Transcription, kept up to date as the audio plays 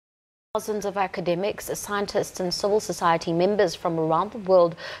Thousands of academics, scientists and civil society members from around the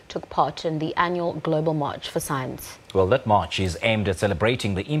world took part in the annual Global March for Science. Well, that march is aimed at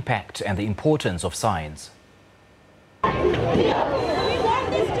celebrating the impact and the importance of science.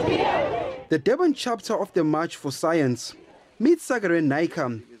 The Durban chapter of the March for Science. Meet Sagaren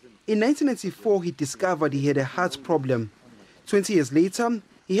Naika. In 1994, he discovered he had a heart problem. 20 years later,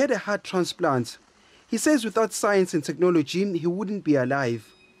 he had a heart transplant. He says without science and technology, he wouldn't be alive.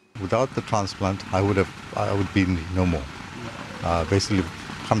 Without the transplant, I would be no more. Basically,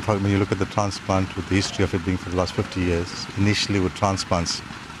 when you look at the transplant, with the history of it being for the last 50 years, initially with transplants,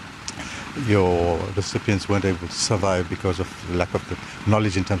 your recipients weren't able to survive because of the lack of the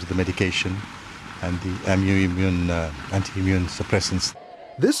knowledge in terms of the medication and the anti-immune suppressants.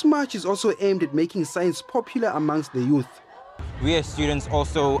 This march is also aimed at making science popular amongst the youth. We as students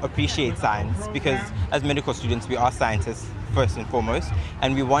also appreciate science because as medical students we are scientists first and foremost,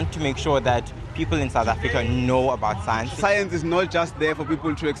 and we want to make sure that people in South Africa know about science. Science is not just there for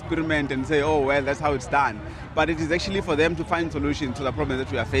people to experiment and say, oh well, that's how it's done, but it is actually for them to find solutions to the problems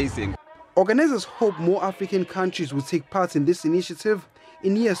that we are facing. Organizers hope more African countries will take part in this initiative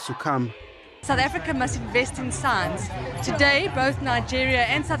in years to come. South Africa must invest in science. Today, both Nigeria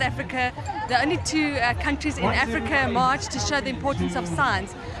and South Africa, the only two countries in Africa, march to show the importance of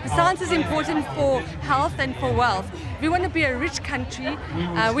science. Science is important for health and for wealth. If we want to be a rich country,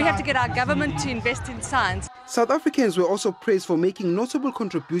 we have to get our government to invest in science. South Africans were also praised for making notable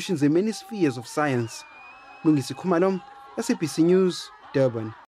contributions in many spheres of science. Lungisi Kumalom, SABC News, Durban.